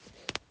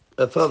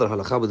A further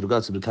halacha with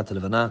regards to Bircat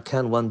HaL'vana,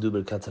 can one do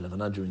Bircat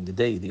HaL'vana during the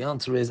day? The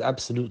answer is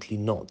absolutely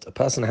not. A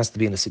person has to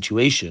be in a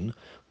situation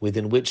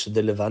within which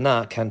the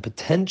Levana can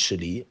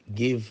potentially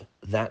give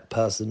that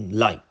person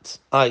light,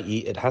 i.e.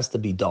 it has to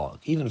be dark.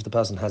 Even if the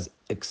person has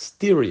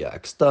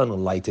external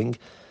lighting,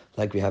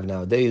 like we have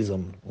nowadays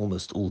on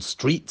almost all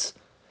streets,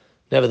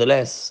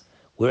 nevertheless,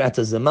 we're at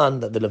a zaman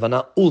that the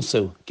Levana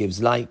also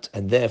gives light,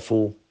 and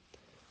therefore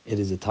it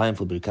is a time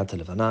for Birkat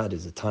HaL'vana. It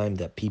is a time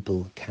that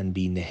people can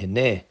be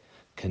neheneh,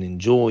 can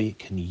enjoy,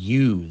 can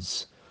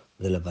use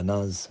the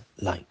Levana's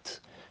light.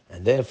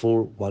 And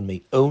therefore, one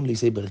may only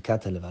say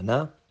Birkat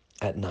HaL'vana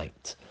at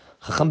night.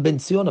 Chacham Ben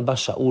Zion Abba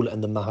Shaul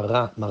and the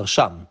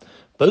Marsham,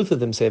 both of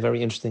them say a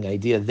very interesting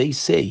idea. They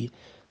say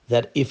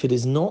that if it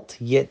is not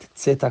yet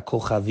Tzeta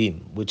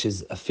Kochavim, which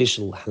is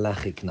official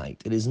halachic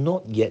night, it is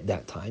not yet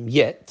that time,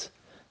 yet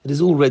it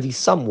is already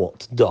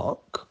somewhat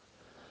dark.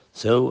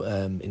 So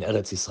in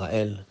Eretz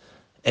Israel,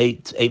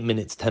 8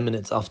 minutes, 10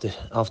 minutes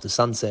after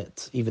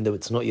sunset, even though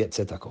it's not yet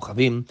Tzeta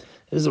Kochavim,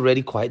 it is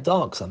already quite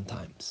dark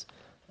sometimes.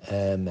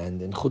 And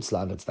in Chutz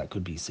La'aretz, that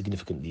could be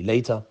significantly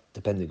later,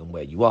 depending on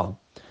where you are.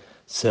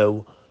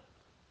 So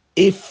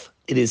if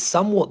it is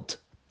somewhat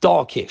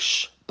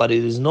darkish, but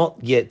it is not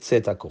yet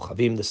Tzeta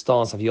Kochavim, the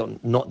stars have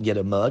not yet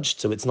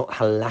emerged, so it's not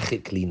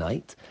halachically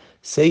night,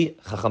 say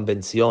Chacham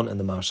Ben Zion and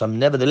the Marsham,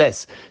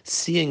 nevertheless,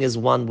 seeing as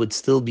one would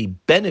still be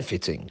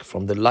benefiting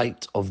from the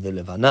light of the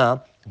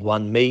Levana,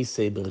 one may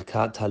say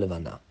Birkat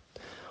HaL'vana.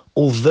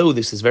 Although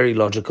this is very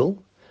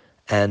logical,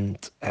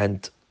 and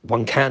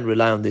one can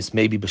rely on this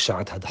maybe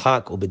b'sha'at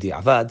hadhak or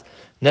b'di'avad,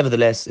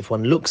 nevertheless, if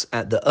one looks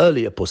at the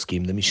earlier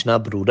poskim, the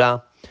Mishnah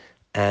Brura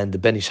and the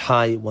Ben Ish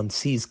Hai, one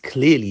sees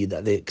clearly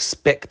that they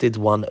expected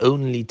one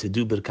only to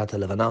do Birkat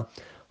HaL'vana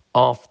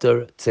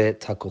after Tzet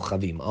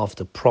HaKochavim,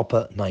 after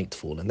proper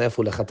nightfall. And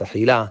therefore,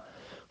 lechatahila,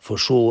 for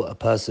sure, a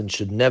person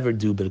should never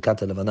do Birkat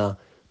HaL'vana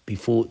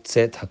before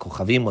Tzet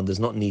HaKochavim. One does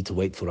not need to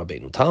wait for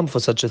Rabbeinu Tam for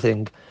such a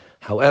thing.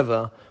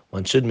 However,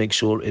 one should make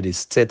sure it is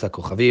Tzet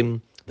HaKochavim,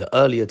 the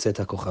earlier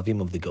Tzet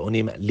HaKochavim of the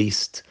Gaonim at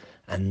least,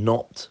 and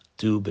not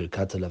do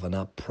Birkat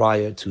HaL'vana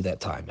prior to that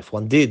time. If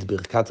one did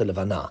Birkat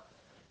HaL'vana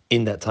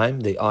in that time,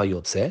 they are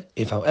Yotzeh.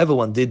 If, however,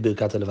 one did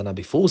Birkat HaL'vana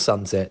before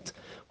sunset,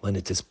 when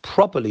it is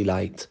properly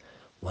light,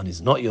 one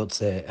is not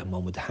Yotzeh, and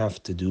one would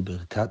have to do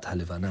Birkat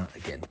HaL'vana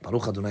again.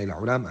 Baruch Adonai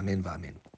La'olam, Amen va'amen.